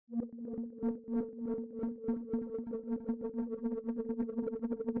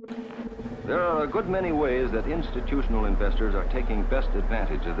There are a good many ways that institutional investors are taking best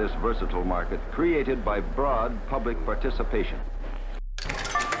advantage of this versatile market created by broad public participation.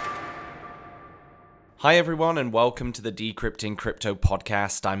 Hi everyone and welcome to the Decrypting Crypto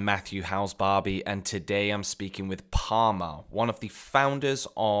podcast. I'm Matthew House-Barbie and today I'm speaking with Palmer, one of the founders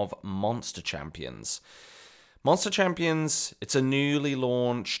of Monster Champions. Monster Champions, it's a newly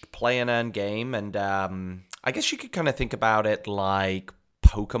launched play and earn game, and I guess you could kind of think about it like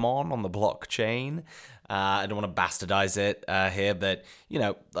Pokemon on the blockchain. I don't want to bastardize it here, but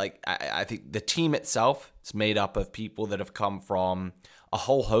I think the team itself is made up of people that have come from a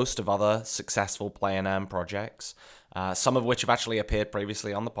whole host of other successful play and earn projects, some of which have actually appeared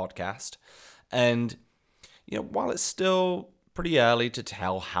previously on the podcast. And while it's still pretty early to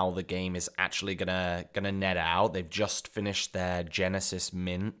tell how the game is actually gonna net out, they've just finished their Genesis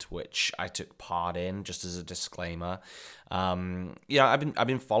mint, which I took part in, just as a disclaimer. I've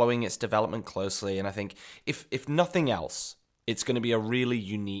been following its development closely, and I think if nothing else, it's going to be a really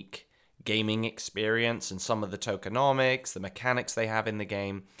unique gaming experience, and some of the tokenomics, the mechanics they have in the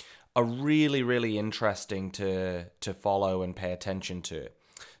game are really, really interesting to follow and pay attention to.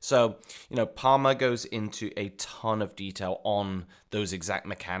 So, Palmer goes into a ton of detail on those exact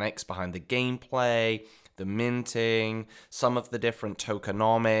mechanics behind the gameplay, the minting, some of the different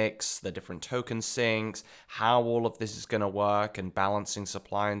tokenomics, the different token syncs, how all of this is going to work, and balancing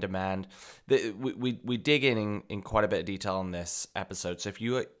supply and demand. We dig in quite a bit of detail on this episode. So if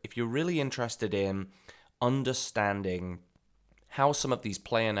you're really interested in understanding how some of these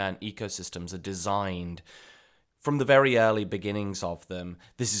play and earn ecosystems are designed from the very early beginnings of them,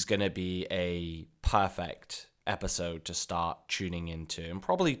 this is going to be a perfect episode to start tuning into, and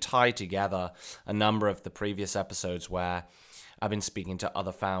probably tie together a number of the previous episodes where I've been speaking to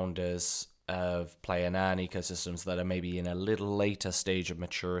other founders of play and earn ecosystems that are maybe in a little later stage of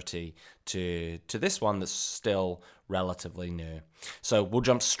maturity to this one that's still relatively new. So we'll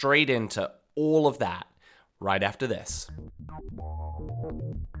jump straight into all of that right after this.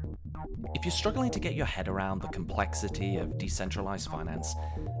 If you're struggling to get your head around the complexity of decentralized finance,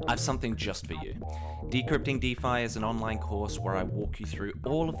 I have something just for you. Decrypting DeFi is an online course where I walk you through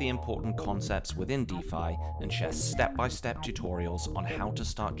all of the important concepts within DeFi and share step-by-step tutorials on how to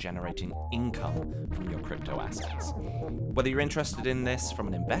start generating income from your crypto assets. Whether you're interested in this from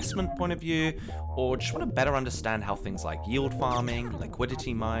an investment point of view, or just want to better understand how things like yield farming,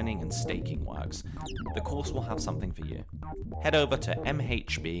 liquidity mining, and staking works, the course will have something for you. Head over to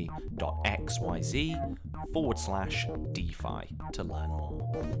mhb.xyz/DeFi to learn more.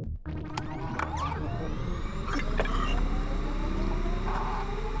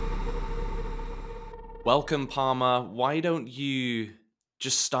 Welcome, Palmer. Why don't you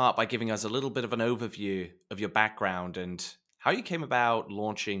just start by giving us a little bit of an overview of your background and how you came about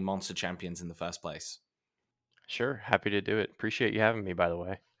launching Monster Champions in the first place? Sure, happy to do it. Appreciate you having me, by the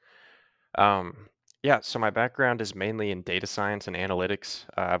way. Um, yeah, so my background is mainly in data science and analytics.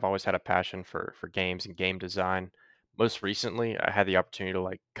 I've always had a passion for games and game design. Most recently, I had the opportunity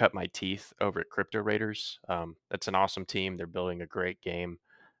to cut my teeth over at Crypto Raiders. That's an awesome team. They're building a great game.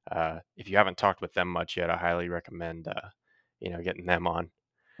 If you haven't talked with them much yet, I highly recommend getting them on.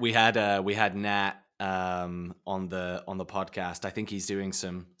 We had Nat on the podcast. I think he's doing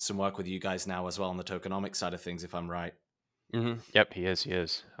some work with you guys now as well on the tokenomics side of things, if I'm right. Yep, he is. He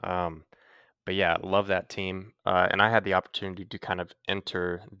is. But yeah, love that team. And I had the opportunity to kind of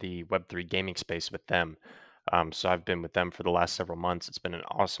enter the Web3 gaming space with them. So I've been with them for the last several months. It's been an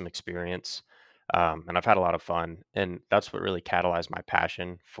awesome experience. And I've had a lot of fun. And that's what really catalyzed my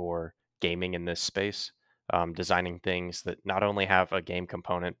passion for gaming in this space. Designing things that not only have a game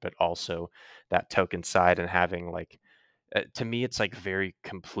component, but also that token side, and having to me, it's like very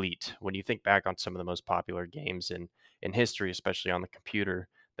complete. When you think back on some of the most popular games in history, especially on the computer,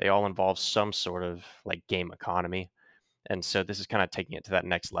 they all involve some sort of like game economy. And so this is kind of taking it to that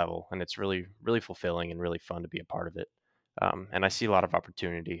next level, and it's really, really fulfilling and really fun to be a part of it. And I see a lot of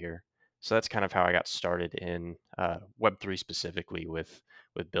opportunity here. So that's kind of how I got started in Web3 specifically with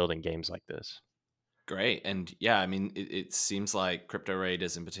building games like this. Great. And yeah, I mean, it seems like Crypto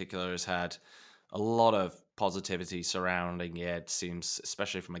Raiders in particular has had a lot of positivity surrounding it. Seems,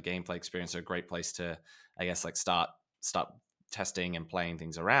 especially from a gameplay experience, a great place to, I guess, like start testing and playing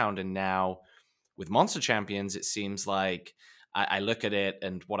things around. And now with Monster Champions, it seems like I look at it,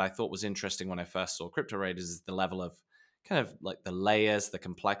 and what I thought was interesting when I first saw Crypto Raiders is the level of kind of like the layers, the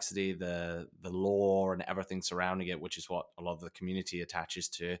complexity, the lore, and everything surrounding it, which is what a lot of the community attaches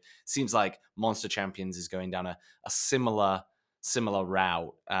to. Seems like Monster Champions is going down a similar similar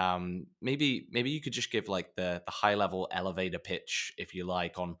route. Maybe you could just give like the high level elevator pitch, if you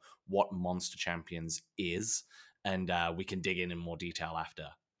like, on what Monster Champions is, and we can dig in more detail after.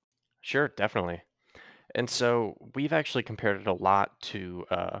 Sure, definitely. And so we've actually compared it a lot to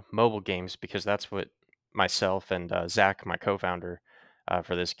mobile games because that's what myself and Zach, my co-founder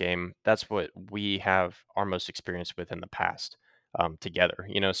for this game, that's what we have our most experience with in the past together.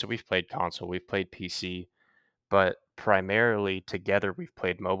 So we've played console, we've played PC, but primarily together we've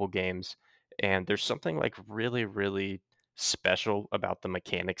played mobile games. And there's something like really, really special about the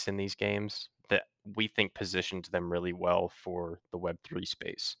mechanics in these games that we think positions them really well for the Web3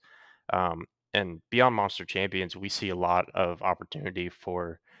 space. Um, and beyond Monster Champions, we see a lot of opportunity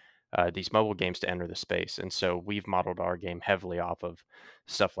for these mobile games to enter the space. And so we've modeled our game heavily off of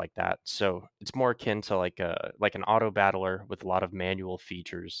stuff like that. So it's more akin to like an auto battler with a lot of manual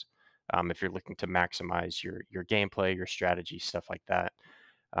features. If you're looking to maximize your gameplay, your strategy, stuff like that.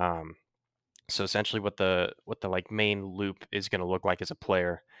 Um, so essentially what the like main loop is going to look like as a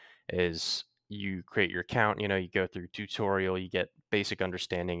player is you create your account, you go through tutorial, you get basic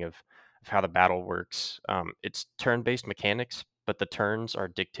understanding of how the battle works. It's turn-based mechanics, but the turns are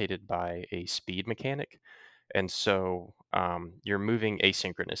dictated by a speed mechanic. And so you're moving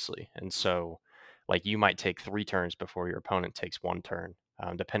asynchronously. And so like you might take 3 turns before your opponent takes 1 turn,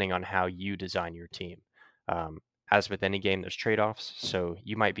 depending on how you design your team. Um, as with any game, there's trade-offs. So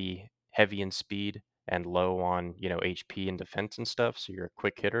you might be heavy in speed and low on, HP and defense and stuff. So you're a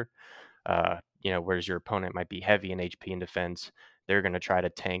quick hitter. Whereas your opponent might be heavy in HP and defense. They're going to try to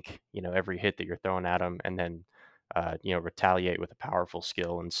tank, every hit that you're throwing at them and then, retaliate with a powerful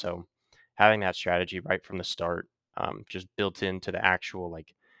skill. And so having that strategy right from the start, just built into the actual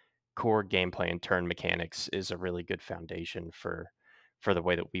like core gameplay and turn mechanics is a really good foundation for the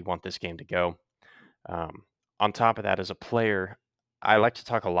way that we want this game to go. Um, on top of that, as a player, I like to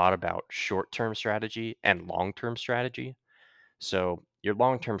talk a lot about short-term strategy and long-term strategy. So your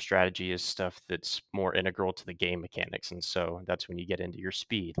long-term strategy is stuff that's more integral to the game mechanics, and so that's when you get into your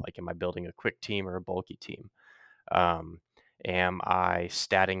speed. Like, am I building a quick team or a bulky team? Um, am I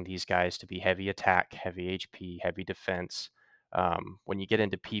statting these guys to be heavy attack, heavy HP, heavy defense? When you get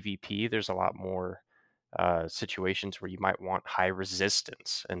into PvP, there's a lot more situations where you might want high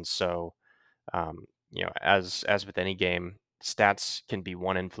resistance, and so as with any game, stats can be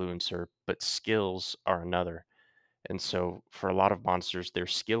one influencer, but skills are another. And so for a lot of monsters, their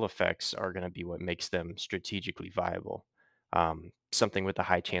skill effects are going to be what makes them strategically viable. Something with a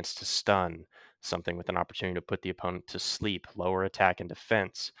high chance to stun, something with an opportunity to put the opponent to sleep, lower attack and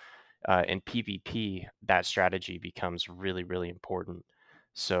defense. In PvP, that strategy becomes really, really important.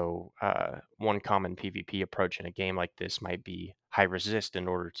 So, one common PvP approach in a game like this might be high resist in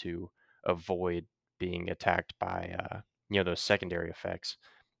order to avoid being attacked by, those secondary effects.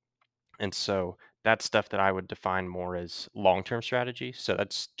 And so that's stuff that I would define more as long-term strategy. So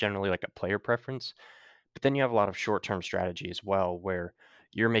that's generally like a player preference. But then you have a lot of short-term strategy as well, where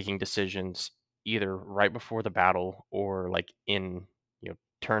you're making decisions either right before the battle or like in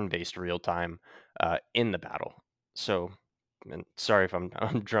turn-based real time in the battle. So, and sorry if I'm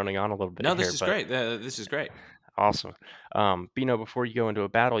I'm droning on a little bit No, this here, is but great. This is great. awesome. But before you go into a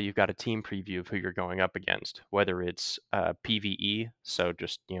battle, you've got a team preview of who you're going up against, whether it's PVE, so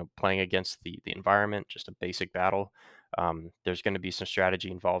just playing against the environment, just a basic battle. There's going to be some strategy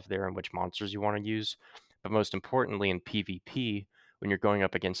involved there and which monsters you want to use. But most importantly, in PvP, when you're going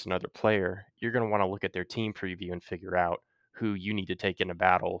up against another player, you're going to want to look at their team preview and figure out who you need to take in a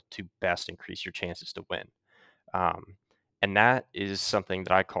battle to best increase your chances to win. Um, and that is something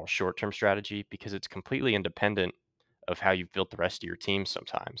that I call short term strategy because it's completely independent of how you've built the rest of your team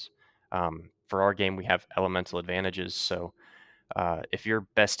sometimes. For our game, we have elemental advantages. So if your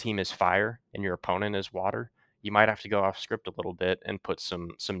best team is fire and your opponent is water, you might have to go off script a little bit and put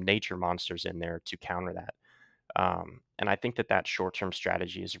some nature monsters in there to counter that. And I think that that short-term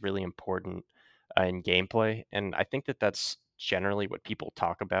strategy is really important in gameplay. And I think that that's generally what people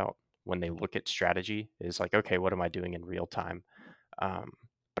talk about when they look at strategy is like, okay, what am I doing in real time? Um,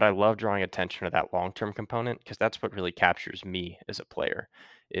 but I love drawing attention to that long-term component because that's what really captures me as a player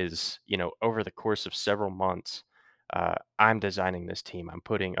is, over the course of several months, I'm designing this team. I'm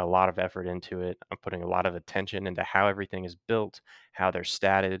putting a lot of effort into it. I'm putting a lot of attention into how everything is built, how they're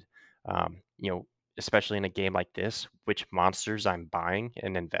statted. Um, you know, Especially in a game like this, which monsters I'm buying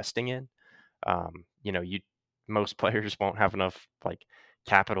and investing in. You most players won't have enough like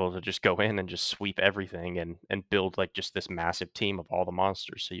capital to just go in and just sweep everything and build like just this massive team of all the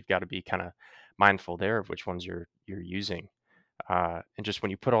monsters. So you've got to be kind of mindful there of which ones you're using. And just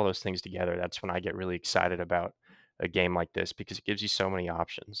when you put all those things together, that's when I get really excited about a game like this because it gives you so many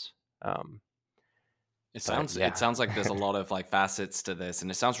options. Um, but It yeah. sounds like there's a lot of like facets to this,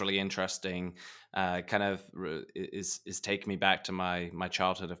 and it sounds really interesting. Is taking me back to my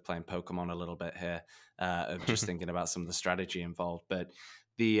childhood of playing Pokemon a little bit here, of just thinking about some of the strategy involved. But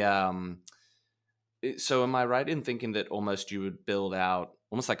the so am I right in thinking that almost you would build out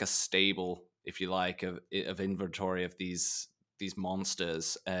almost like a stable, if you like, of inventory of these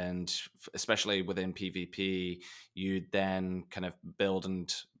monsters, and especially within PvP, you then kind of build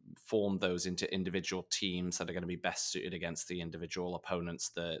and form those into individual teams that are going to be best suited against the individual opponents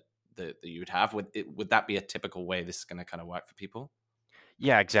that you would have. Would that be a typical way this is going to kind of work for people?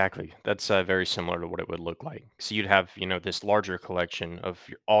 Yeah, exactly. That's very similar to what it would look like. So you'd have, this larger collection of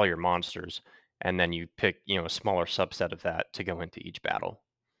all your monsters, and then you pick, a smaller subset of that to go into each battle.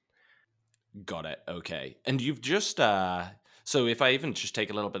 Got it. Okay. And you've just so if I even just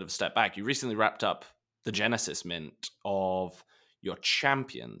take a little bit of a step back, you recently wrapped up the Genesis mint of your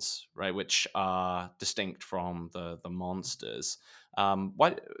champions, right, which are distinct from the monsters.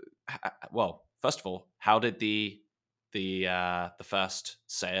 What well, first of all, how did the first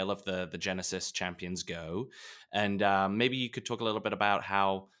sale of the Genesis champions go? And maybe you could talk a little bit about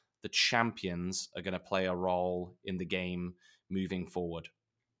how the champions are going to play a role in the game moving forward.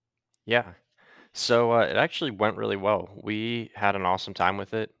 Yeah. So it actually went really well. We had an awesome time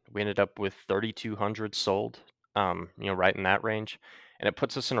with it. We ended up with 3,200 sold, right in that range. And it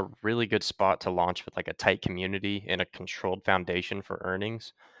puts us in a really good spot to launch with like a tight community and a controlled foundation for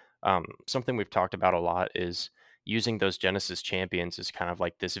earnings. Something we've talked about a lot is using those Genesis champions as kind of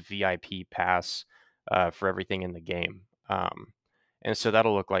like this VIP pass for everything in the game. And so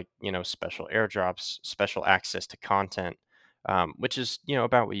that'll look like, special airdrops, special access to content, which is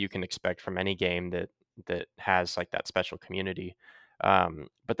about what you can expect from any game that has like that special community.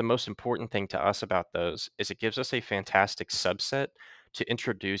 But the most important thing to us about those is it gives us a fantastic subset to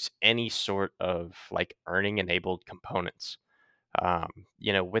introduce any sort of like earning enabled components.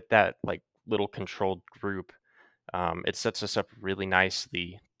 With that like little controlled group, it sets us up really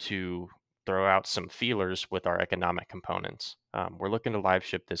nicely to throw out some feelers with our economic components. We're looking to live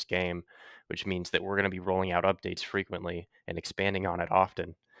ship this game, which means that we're going to be rolling out updates frequently and expanding on it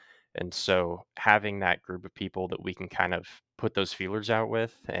often. And so having that group of people that we can kind of put those feelers out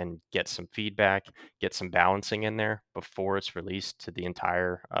with and get some feedback, get some balancing in there before it's released to the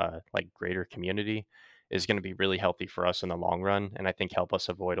entire like greater community is going to be really healthy for us in the long run, and I think help us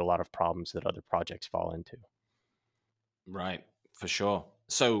avoid a lot of problems that other projects fall into. Right, for sure.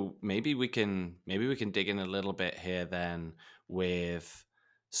 So maybe we can dig in a little bit here then with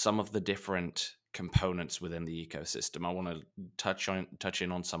some of the different components within the ecosystem. I want to touch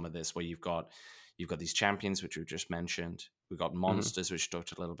in on some of this where you've got these champions which we've just mentioned. We've got Hmm. monsters which we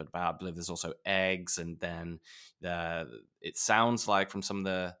talked a little bit about. I believe there's also eggs, and then it sounds like from some of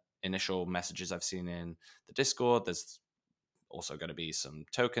the initial messages I've seen in the Discord, there's also going to be some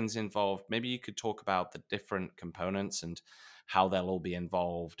tokens involved. Maybe you could talk about the different components and how they'll all be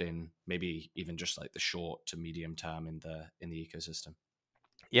involved in maybe even just like the short to medium term in the ecosystem.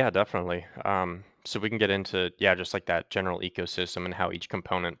 Yeah, definitely. So we can get into, yeah, just like that general ecosystem and how each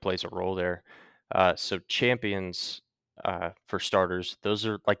component plays a role there. So champions, for starters, those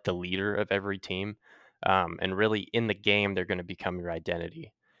are like the leader of every team. And really in the game, they're going to become your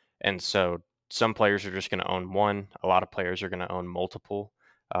identity. And so some players are just going to own one. A lot of players are going to own multiple.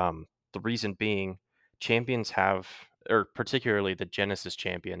 The reason being, champions have, or particularly the Genesis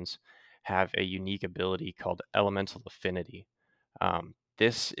champions, have a unique ability called elemental affinity.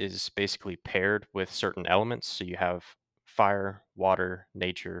 This is basically paired with certain elements. So you have fire, water,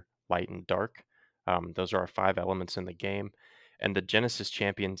 nature, light, and dark. Those are our five elements in the game. And the Genesis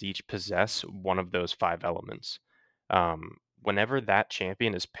champions each possess one of those five elements. Whenever that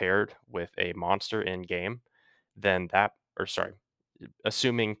champion is paired with a monster in game, then that, or sorry,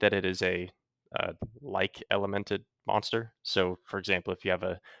 assuming that it is a like elemented monster. So, for example, if you have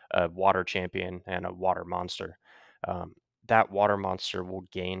a water champion and a water monster, um, that water monster will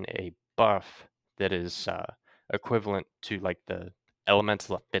gain a buff that is equivalent to like the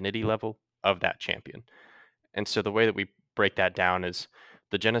elemental affinity level of that champion. And so the way that we break that down is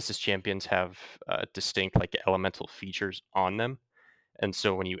the Genesis champions have distinct like elemental features on them, and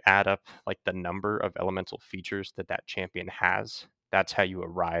so when you add up like the number of elemental features that that champion has, that's how you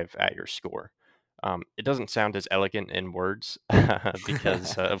arrive at your score. It doesn't sound as elegant in words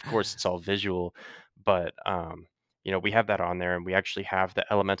because, of course, it's all visual, but we have that on there, and we actually have the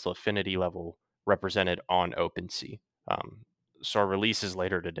elemental affinity level represented on OpenSea. Um, so our release is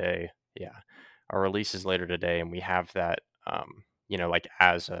later today. Yeah, our release is later today, and we have that, like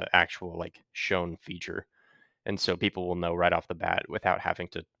as a actual like shown feature, and so people will know right off the bat without having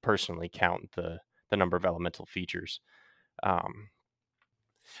to personally count the number of elemental features. Um,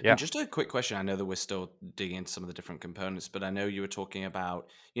 And yeah. just a quick question. I know that we're still digging into some of the different components, but I know you were talking about,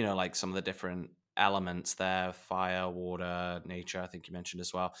 like some of the different elements there, fire, water, nature, I think you mentioned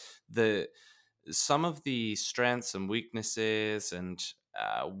as well. The Some of the strengths and weaknesses and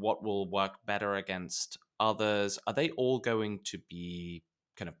what will work better against others, are they all going to be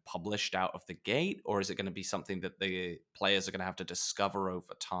kind of published out of the gate, or is it going to be something that the players are going to have to discover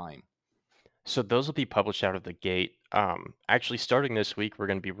over time? So those will be published out of the gate. Actually, starting this week, we're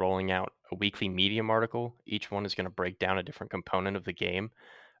going to be rolling out a weekly Medium article. Each one is going to break down a different component of the game,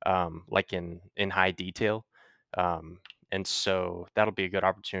 like in high detail. Um, and so that'll be a good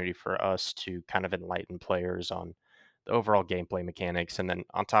opportunity for us to kind of enlighten players on the overall gameplay mechanics. And then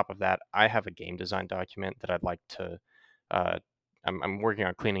on top of that, I have a game design document that I'd like to. Uh, I'm working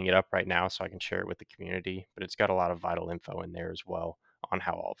on cleaning it up right now so I can share it with the community. But it's got a lot of vital info in there as well on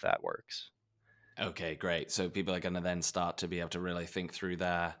how all of that works. Okay, great. So people are going to then start to be able to really think through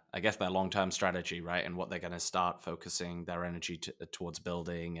I guess, their long-term strategy, right, and what they're going to start focusing their energy towards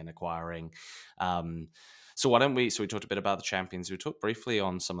building and acquiring. Um, so why don't we? So we talked a bit about the champions. We talked briefly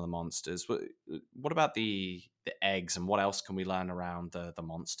on some of the monsters. What about the eggs, and what else can we learn around the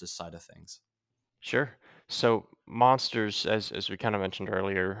monsters side of things? Sure. So monsters, as we kind of mentioned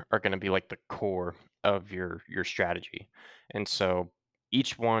earlier, are going to be like the core of your strategy. And so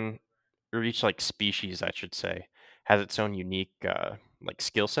each one, or each like species, I should say, has its own unique like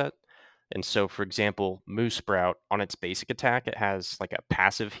skill set. And so, for example, Moose Sprout on its basic attack, it has like a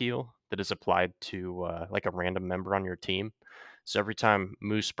passive heal that is applied to like a random member on your team. So every time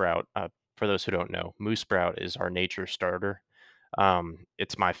Moose Sprout, for those who don't know, Moose Sprout is our nature starter.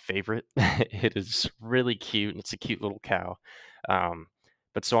 It's my favorite. It is really cute, and it's a cute little cow. Um,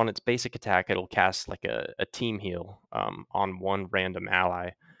 but so on its basic attack, it'll cast like a team heal on one random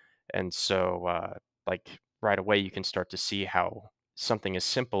ally, and so like right away you can start to see how something as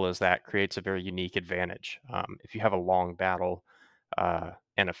simple as that creates a very unique advantage. If you have a long battle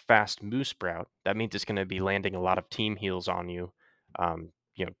and a fast moose sprout, that means it's going to be landing a lot of team heals on you.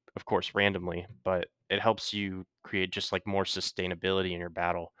 Of course, randomly, but it helps you create just like more sustainability in your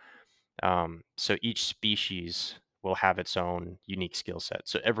battle. So each species will have its own unique skill set.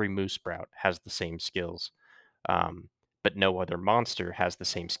 So every moose sprout has the same skills, um, but no other monster has the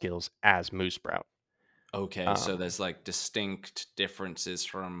same skills as moose sprout. Okay, so Um, there's like distinct differences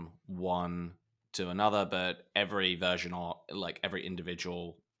from one to another, but every version or like every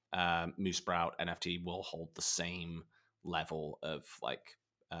individual Moose Sprout NFT will hold the same level of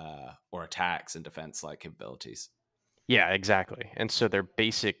or attacks and defense like capabilities. yeah, exactly. And so their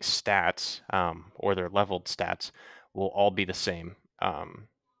basic stats, or their leveled stats, will all be the same.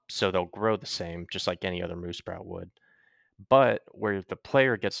 So they'll grow the same, just like any other moose sprout would. But where the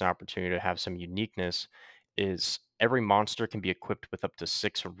player gets an opportunity to have some uniqueness is every monster can be equipped with up to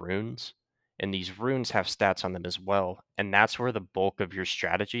 6 runes, and these runes have stats on them as well. And that's where the bulk of your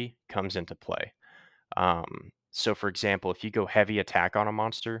strategy comes into play. So, for example, if you go heavy attack on a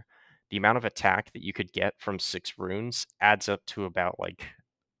monster, the amount of attack that you could get from 6 runes adds up to about like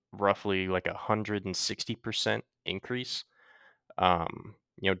roughly like 160% increase,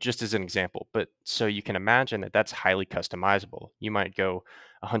 just as an example. But so you can imagine that that's highly customizable. You might go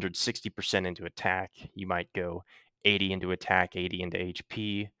 160% into attack, you might go 80 into attack, 80 into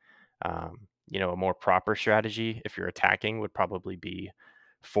HP. A more proper strategy, if you're attacking, would probably be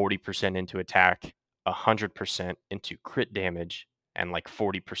 40% into attack, 100% into crit damage, and like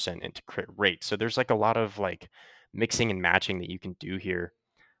 40% into crit rate. So there's like a lot of like mixing and matching that you can do here,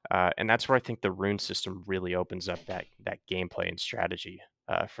 and that's where I think the rune system really opens up that gameplay and strategy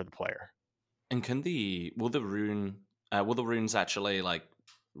for the player. And will the runes actually like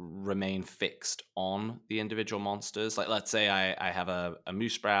remain fixed on the individual monsters? Like, let's say I have a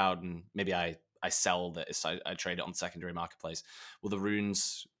moose sprout and maybe I sell this, I trade it on secondary marketplace. Will the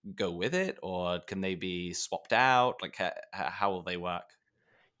runes go with it, or can they be swapped out? Like, how will they work?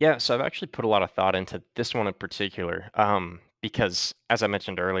 Yeah, so I've actually put a lot of thought into this one in particular, because as I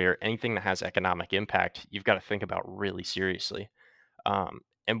mentioned earlier, anything that has economic impact, you've got to think about really seriously.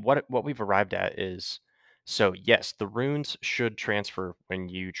 And what we've arrived at is, so yes, the runes should transfer when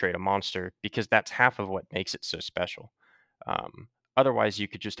you trade a monster because that's half of what makes it so special. Otherwise, you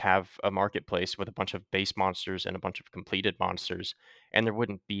could just have a marketplace with a bunch of base monsters and a bunch of completed monsters, and there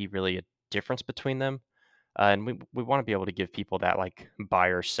wouldn't be really a difference between them. And we want to be able to give people that like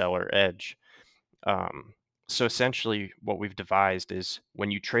buyer seller edge. Um, so essentially, what we've devised is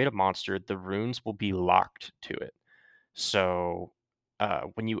when you trade a monster, the runes will be locked to it. So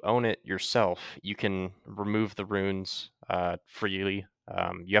when you own it yourself, you can remove the runes freely.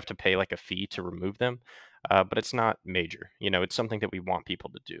 You have to pay like a fee to remove them, but it's not major. It's something that we want people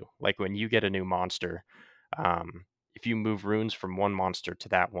to do. Like when you get a new monster, if you move runes from one monster to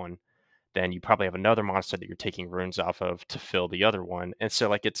that one, then you probably have another monster that you're taking runes off of to fill the other one. And so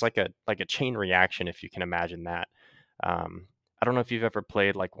like it's like a chain reaction if you can imagine that. Um, I don't know if you've ever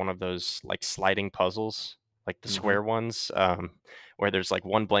played like one of those like sliding puzzles, like the Hmm. square ones, where there's like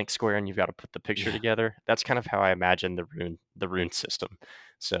one blank square and you've got to put the picture Yeah. together. That's kind of how I imagine the rune system.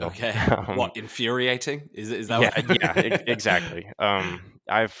 So Okay. What, infuriating? Is that yeah, yeah, what? exactly.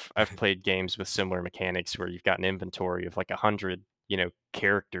 I've played games with similar mechanics where you've got an inventory of like 100,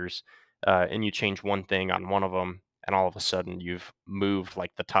 characters, and you change one thing on one of them, and all of a sudden you've moved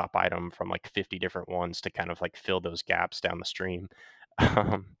like the top item from like 50 different ones to kind of like fill those gaps down the stream.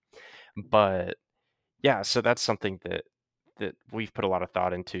 Um, but yeah, so that's something that we've put a lot of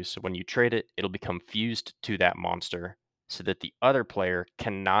thought into. So when you trade it, it'll become fused to that monster so that the other player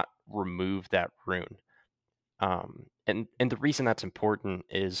cannot remove that rune. And the reason that's important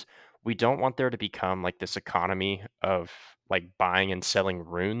is we don't want there to become like this economy of like buying and selling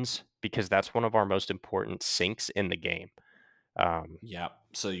runes because that's one of our most important sinks in the game. Um, Yeah.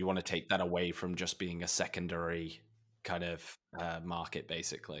 So you want to take that away from just being a secondary kind of market,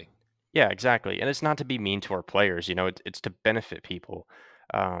 basically. yeah, exactly. And it's not to be mean to our players, it's to benefit people.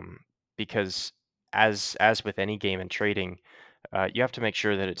 Um, because as with any game and trading, you have to make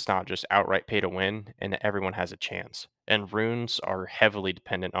sure that it's not just outright pay to win and that everyone has a chance. And runes are heavily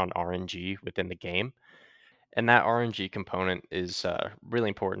dependent on RNG within the game. And that RNG component is really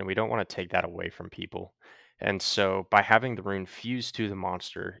important, and we don't want to take that away from people. And so, by having the rune fused to the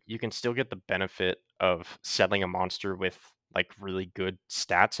monster, you can still get the benefit of selling a monster with like really good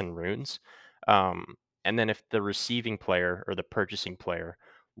stats and runes. And then, if the receiving player or the purchasing player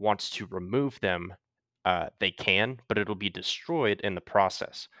wants to remove them, they can, but it'll be destroyed in the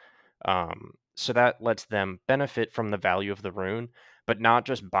process. So that lets them benefit from the value of the rune, but not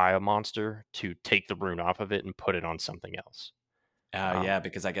just buy a monster to take the rune off of it and put it on something else. Yeah, Um,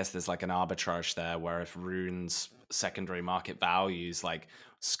 because I guess there's like an arbitrage there where if runes secondary market values like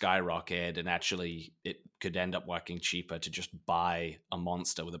skyrocket and actually it could end up working cheaper to just buy a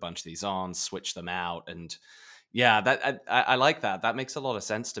monster with a bunch of these on, switch them out, and yeah, that I like that. That makes a lot of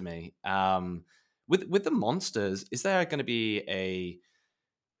sense to me. With the monsters, is there going to be a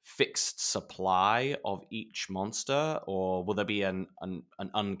fixed supply of each monster, or will there be an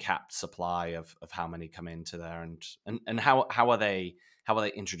uncapped supply of how many come into there, and how are they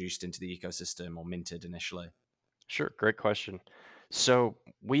introduced into the ecosystem or minted initially? sure, great question. So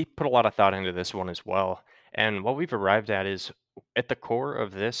we put a lot of thought into this one as well. And what we've arrived at is at the core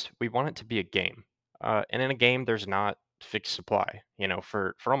of this, we want it to be a game. And in a game, there's not fixed supply.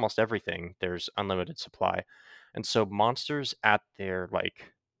 For almost everything, there's unlimited supply. And so monsters at their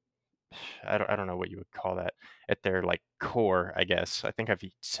like I don't know what you would call that at their like core, I guess. I think I've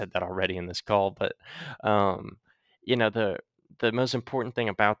said that already in this call, but um, the most important thing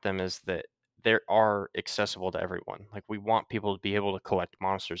about them is that they are accessible to everyone. Like we want people to be able to collect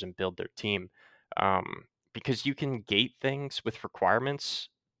monsters and build their team, because you can gate things with requirements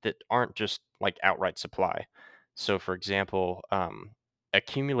that aren't just like outright supply. So, for example,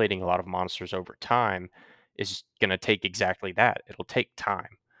 accumulating a lot of monsters over time is going to take exactly that. It'll take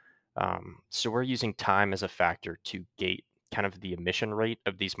time. So we're using time as a factor to gate kind of the emission rate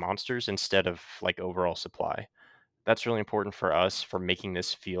of these monsters instead of like overall supply. That's really important for us for making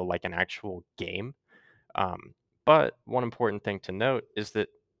this feel like an actual game. But one important thing to note is that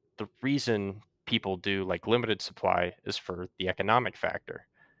the reason people do like limited supply is for the economic factor.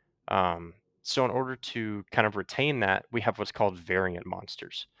 So in order to kind of retain that, we have what's called variant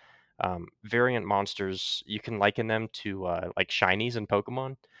monsters. Variant monsters, you can liken them to like shinies in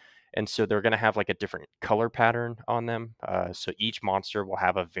Pokemon. And so they're going to have like a different color pattern on them. So each monster will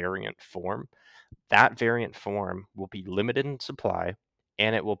have a variant form. That variant form will be limited in supply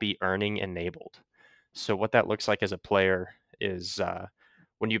and it will be earning enabled. So what that looks like as a player is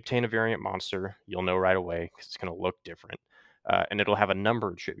when you obtain a variant monster, you'll know right away because it's going to look different. And it'll have a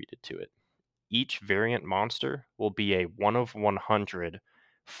number attributed to it. Each variant monster will be a 1 of 100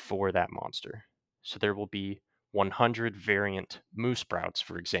 for that monster. So there will be 100 variant moose sprouts,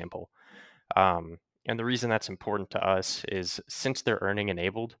 for example. And the reason that's important to us is since they're earning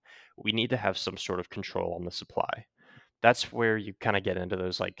enabled, we need to have some sort of control on the supply. That's where you kind of get into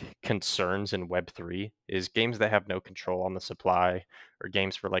those like concerns in Web3 is games that have no control on the supply or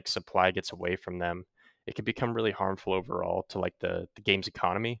games where like supply gets away from them. It can become really harmful overall to like the game's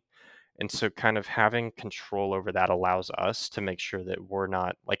economy. And so kind of having control over that allows us to make sure that we're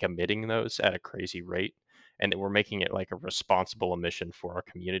not like emitting those at a crazy rate and that we're making it like a responsible emission for our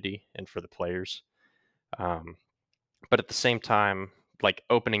community and for the players. Um, but at the same time, like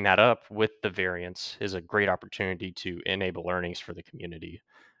opening that up with the variants is a great opportunity to enable earnings for the community.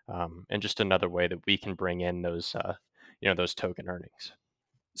 And just another way that we can bring in those, those token earnings.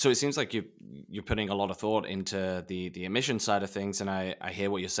 So it seems like you're putting a lot of thought into the emission side of things, and I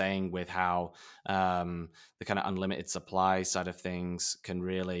hear what you're saying with how the kind of unlimited supply side of things can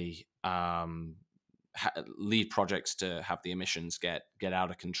really lead projects to have the emissions get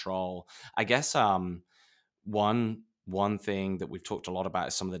out of control. I guess one thing that we've talked a lot about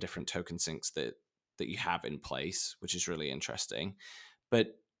is some of the different token sinks that you have in place, which is really interesting.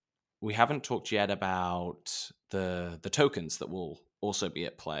 But we haven't talked yet about the tokens that will also be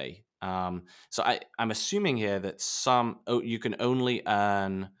at play. So I'm assuming here that you can only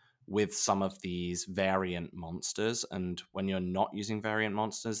earn with some of these variant monsters, and when you're not using variant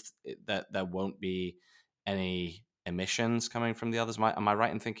monsters, that there won't be any emissions coming from the others. Am I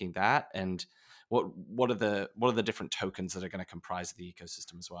right in thinking that? And what are the different tokens that are going to comprise the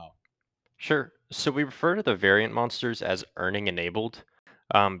ecosystem as well? Sure. So we refer to the variant monsters as earning enabled,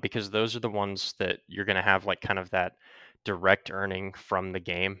 because those are the ones that you're going to have like kind of that direct earning from the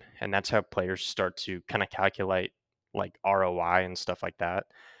game. And that's how players start to kind of calculate like ROI and stuff like that.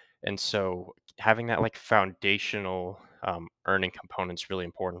 And so having that like foundational earning component is really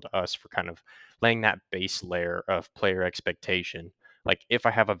important to us for kind of laying that base layer of player expectation. Like if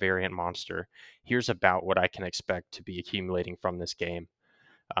I have a variant monster, here's about what I can expect to be accumulating from this game.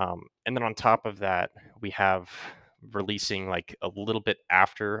 And then on top of that, we have releasing like a little bit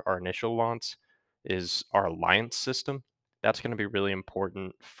after our initial launch is our alliance system. That's going to be really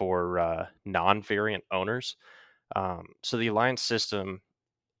important for non-variant owners. So the alliance system,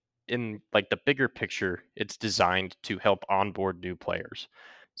 in like the bigger picture, it's designed to help onboard new players.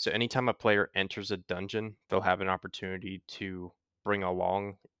 So anytime a player enters a dungeon, they'll have an opportunity to bring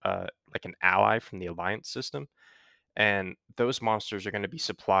along like an ally from the alliance system, and those monsters are going to be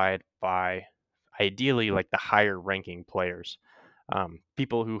supplied by ideally like the higher ranking players,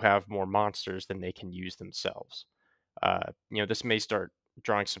 people who have more monsters than they can use themselves. This may start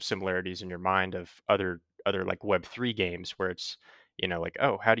drawing some similarities in your mind of other like Web3 games where it's like,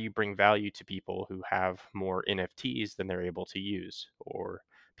 oh, how do you bring value to people who have more NFTs than they're able to use, or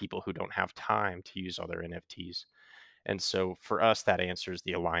people who don't have time to use other NFTs. And so for us, that answers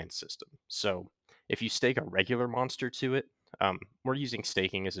the alliance system. So if you stake a regular monster to it, we're using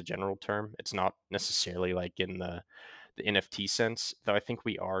staking as a general term. It's not necessarily like in the NFT sense, though I think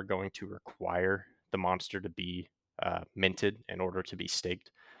we are going to require the monster to be minted in order to be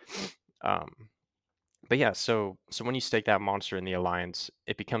staked. Um, but yeah, so when you stake that monster in the alliance,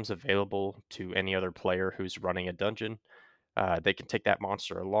 it becomes available to any other player who's running a dungeon. They can take that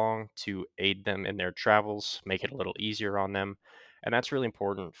monster along to aid them in their travels, make it a little easier on them. And that's really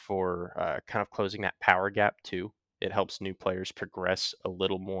important for kind of closing that power gap too. It helps new players progress a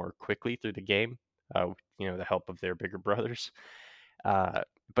little more quickly through the game, with, the help of their bigger brothers. Uh,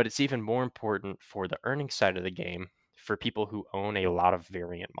 but it's even more important for the earning side of the game for people who own a lot of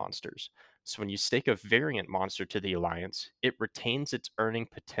variant monsters. So when you stake a variant monster to the alliance, it retains its earning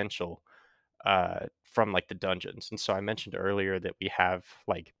potential from like the dungeons. And so I mentioned earlier that we have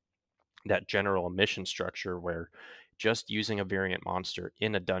like that general mission structure where just using a variant monster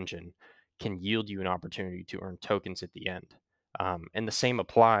in a dungeon can yield you an opportunity to earn tokens at the end. And the same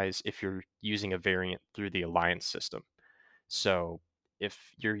applies if you're using a variant through the alliance system. So if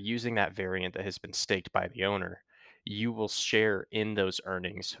you're using that variant that has been staked by the owner, you will share in those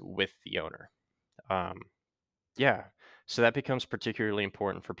earnings with the owner. Um, yeah. So that becomes particularly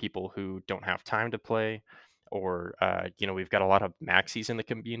important for people who don't have time to play, or, we've got a lot of maxis in the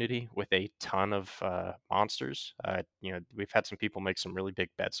community with a ton of monsters. We've had some people make some really big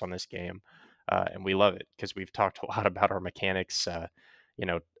bets on this game, and we love it because we've talked a lot about our mechanics, you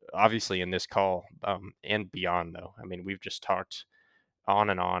know, obviously in this call, and beyond, though. I mean, we've just talked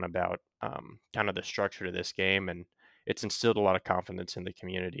on and on about kind of the structure to this game, and it's instilled a lot of confidence in the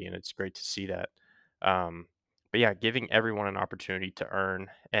community, and it's great to see that. Um, but yeah, giving everyone an opportunity to earn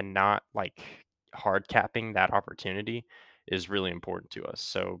and not like hard capping that opportunity is really important to us.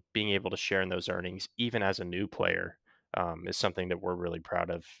 So being able to share in those earnings, even as a new player, is something that we're really proud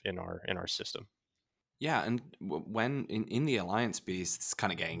of in our system. Yeah, and when in the alliance piece, it's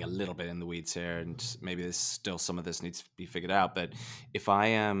kind of getting a little bit in the weeds here, and maybe there's still some of this needs to be figured out. But if I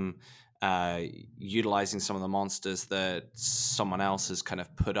am uh, utilizing some of the monsters that someone else has kind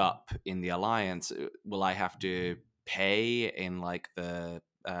of put up in the alliance, will I have to pay in like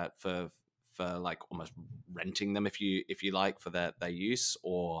for like almost renting them if you like for their use,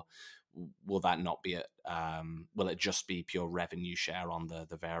 or will that not be it? Will it just be pure revenue share on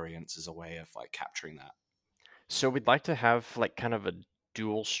the variants as a way of like capturing that? So we'd like to have like kind of a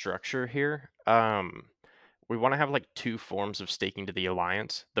dual structure here. We want to have like two forms of staking to the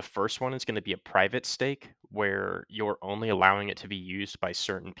alliance. The first one is going to be a private stake where you're only allowing it to be used by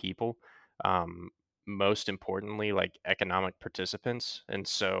certain people. Um, Most importantly, like economic participants. And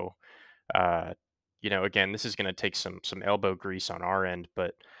so, uh, again, this is going to take some elbow grease on our end,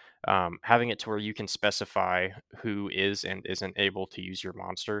 but having it to where you can specify who is and isn't able to use your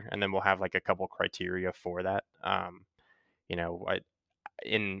monster, and then we'll have like a couple criteria for that. You know, I,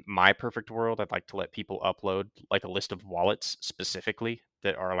 in my perfect world, I'd like to let people upload like a list of wallets specifically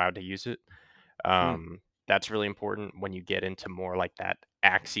that are allowed to use it. Hmm. That's really important when you get into more like that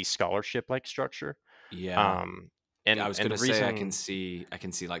Axie scholarship like structure. Yeah. Um, I and was and going the to say reason, I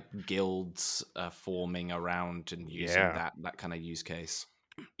can see like guilds forming around and using yeah, that kind of use case.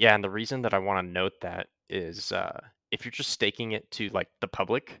 yeah, and the reason that I want to note that is if you're just staking it to like the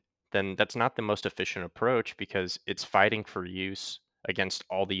public, then that's not the most efficient approach because it's fighting for use against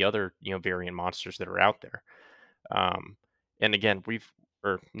all the other variant monsters that are out there. Um, and again,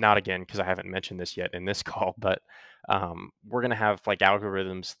 or not again, because I haven't mentioned this yet in this call, but we're going to have like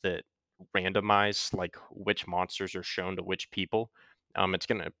algorithms that randomize like which monsters are shown to which people. It's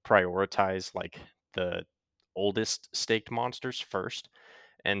going to prioritize like the oldest staked monsters first.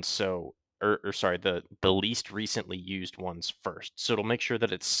 And so, or sorry, the least recently used ones first. So it'll make sure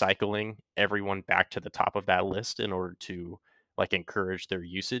that it's cycling everyone back to the top of that list in order to like encourage their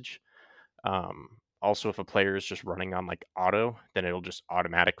usage. Also, if a player is just running on like auto, then it'll just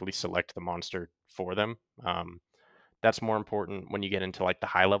automatically select the monster for them. That's more important when you get into like the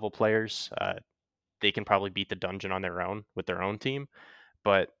high level players. They can probably beat the dungeon on their own with their own team,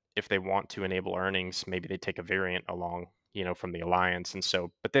 but if they want to enable earnings, maybe they take a variant along, from the alliance. And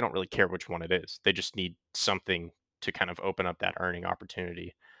so, but they don't really care which one it is. They just need something to kind of open up that earning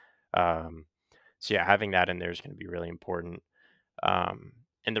opportunity. Um, so yeah, having that in there is going to be really important.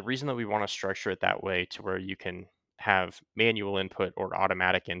 And the reason that we want to structure it that way to where you can have manual input or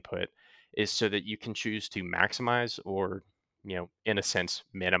automatic input is so that you can choose to maximize or, in a sense,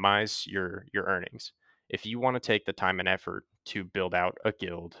 minimize your earnings. If you want to take the time and effort to build out a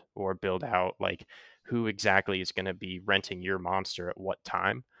guild or build out like who exactly is going to be renting your monster at what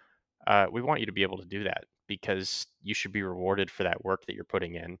time, we want you to be able to do that because you should be rewarded for that work that you're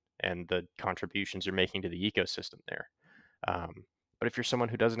putting in and the contributions you're making to the ecosystem there. Um, but if you're someone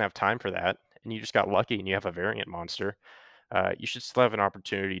who doesn't have time for that and you just got lucky and you have a variant monster, you should still have an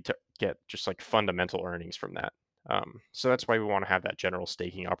opportunity to get just like fundamental earnings from that. So that's why we want to have that general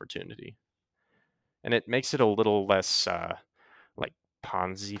staking opportunity. And it makes it a little less like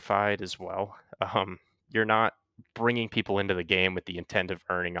Ponzi-fied as well. Um, you're not bringing people into the game with the intent of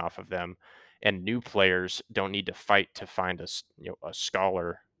earning off of them, and new players don't need to fight to find a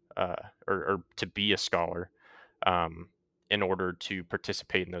scholar or to be a scholar um, in order to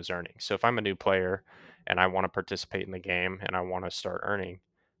participate in those earnings. So if I'm a new player and I want to participate in the game and I want to start earning,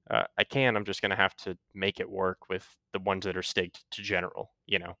 I can. I'm just going to have to make it work with the ones that are staked to general.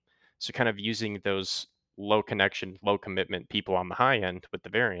 So kind of using those low connection, low commitment people on the high end with the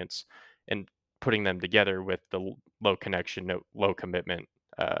variants and putting them together with the low connection, no, low commitment,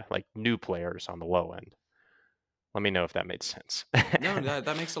 like new players on the low end. Let me know if that made sense. No,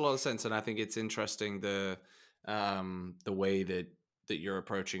 that makes a lot of sense, and I think it's interesting the way that you're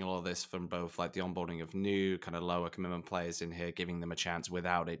approaching all of this from both like the onboarding of new kind of lower commitment players in here, giving them a chance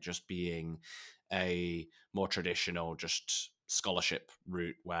without it just being a more traditional just scholarship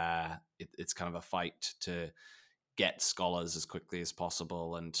route where it's kind of a fight to get scholars as quickly as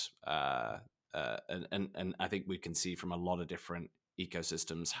possible, and I think we can see from a lot of different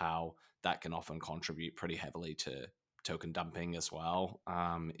ecosystems how that can often contribute pretty heavily to token dumping as well,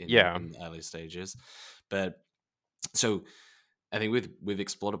 Yeah. in the early stages. But so I think we've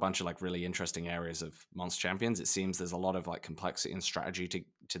explored a bunch of like really interesting areas of Monster Champions. It seems there's a lot of like complexity and strategy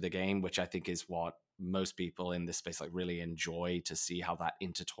to the game, which I think is what most people in this space like really enjoy, to see how that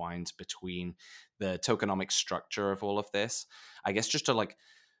intertwines between the tokenomic structure of all of this. I guess just to like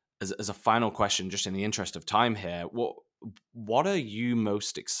as a final question, just in the interest of time here, what are you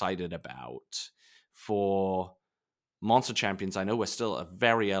most excited about for Monster Champions? I know we're still at a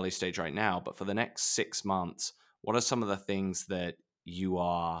very early stage right now, but for the next 6 months, what are some of the things that you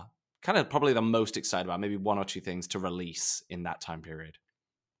are kind of probably the most excited about? Maybe one or two things to release in that time period.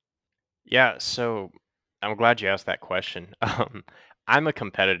 Yeah, so I'm glad you asked that question. I'm a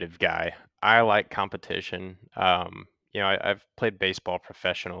competitive guy. I like competition. I've played baseball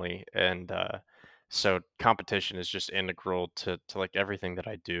professionally, and so competition is just integral to like everything that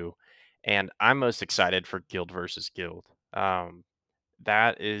I do. And I'm most excited for guild versus guild.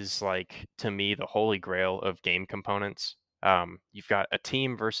 That is like to me the holy grail of game components. You've got a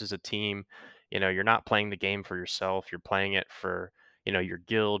team versus a team. You're not playing the game for yourself. You're playing it for your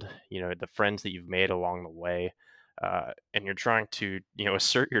guild. The friends that you've made along the way, and you're trying to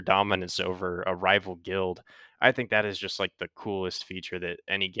assert your dominance over a rival guild. I think that is just like the coolest feature that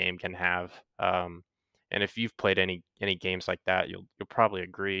any game can have. And if you've played any games like that, you'll probably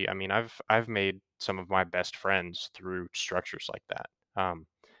agree. I mean, I've made some of my best friends through structures like that.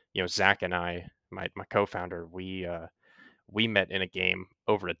 Zach and I, my co-founder, we met in a game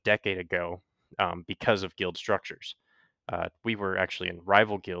over a decade ago because of guild structures. We were actually in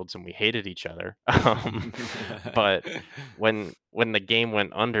rival guilds and we hated each other. But when the game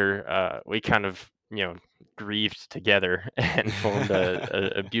went under, we kind of grieved together and formed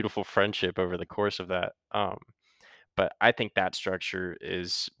a beautiful friendship over the course of that. But I think that structure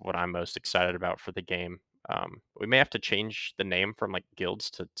is what I'm most excited about for the game. We may have to change the name from like guilds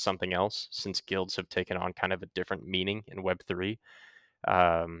to something else since guilds have taken on kind of a different meaning in Web3.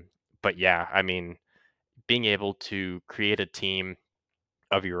 Um, but yeah, I mean, being able to create a team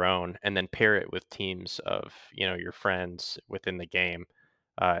of your own and then pair it with teams of your friends within the game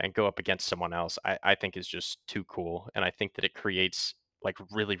and go up against someone else, I think is just too cool. And I think that it creates like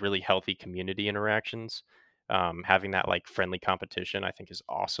really really healthy community interactions. Having that like friendly competition I think is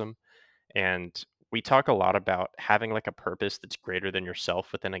awesome. And we talk a lot about having like a purpose that's greater than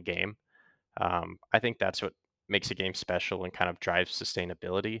yourself within a game. I think that's what makes a game special and kind of drives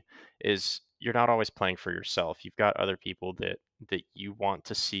sustainability is you're not always playing for yourself. You've got other people that you want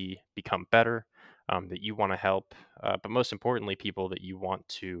to see become better, that you want to help, but most importantly, people that you want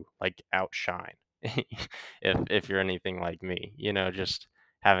to like outshine. If you're anything like me, just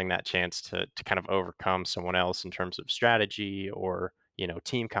having that chance to kind of overcome someone else in terms of strategy or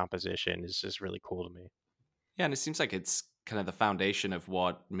team composition is really cool to me. Yeah, and it seems like it's kind of the foundation of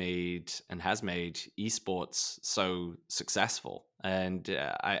what made and has made esports so successful. And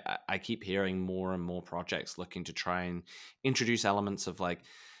I keep hearing more and more projects looking to try and introduce elements of like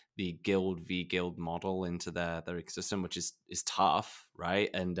the guild v guild model into their ecosystem, which is tough,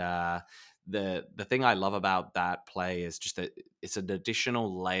 right? And the thing I love about that play is just that it's an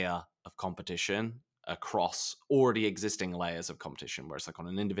additional layer of competition across already existing layers of competition, where it's like on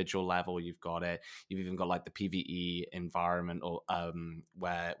an individual level you've got it, you've even got like the PvE environment, or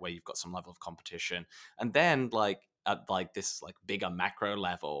where you've got some level of competition, and then like at like this like bigger macro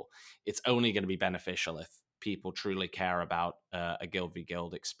level, it's only going to be beneficial if people truly care about a guild v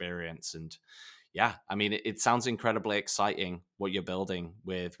guild experience. And yeah, I mean, it sounds incredibly exciting what you're building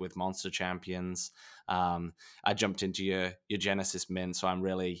with Monster Champions. I jumped into your Genesis mint, so I'm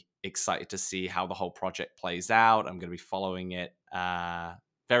really excited to see how the whole project plays out. I'm going to be following it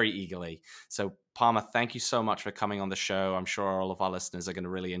very eagerly. So, Palmer, thank you so much for coming on the show. I'm sure all of our listeners are going to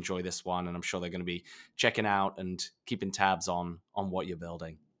really enjoy this one, and I'm sure they're going to be checking out and keeping tabs on what you're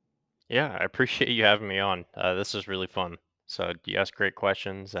building. Yeah, I appreciate you having me on. This is really fun. So you ask great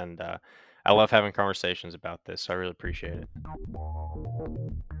questions, and I love having conversations about this. So I really appreciate it.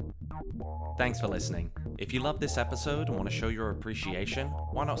 Thanks for listening. If you love this episode and want to show your appreciation,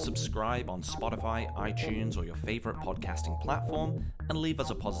 why not subscribe on Spotify, iTunes, or your favorite podcasting platform and leave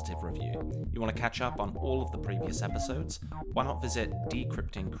us a positive review. You want to catch up on all of the previous episodes? Why not visit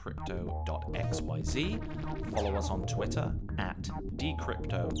decryptingcrypto.xyz, follow us on Twitter at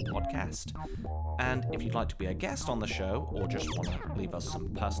decryptopodcast, and if you'd like to be a guest on the show or just want to leave us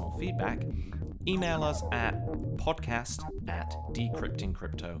some personal feedback, email us at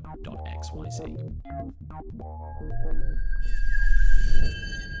podcast@decryptingcrypto.xyz.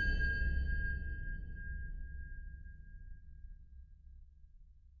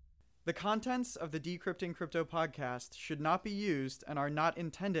 The contents of the Decrypting Crypto podcast should not be used and are not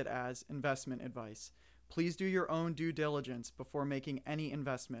intended as investment advice. Please do your own due diligence before making any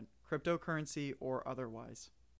investment, cryptocurrency or otherwise.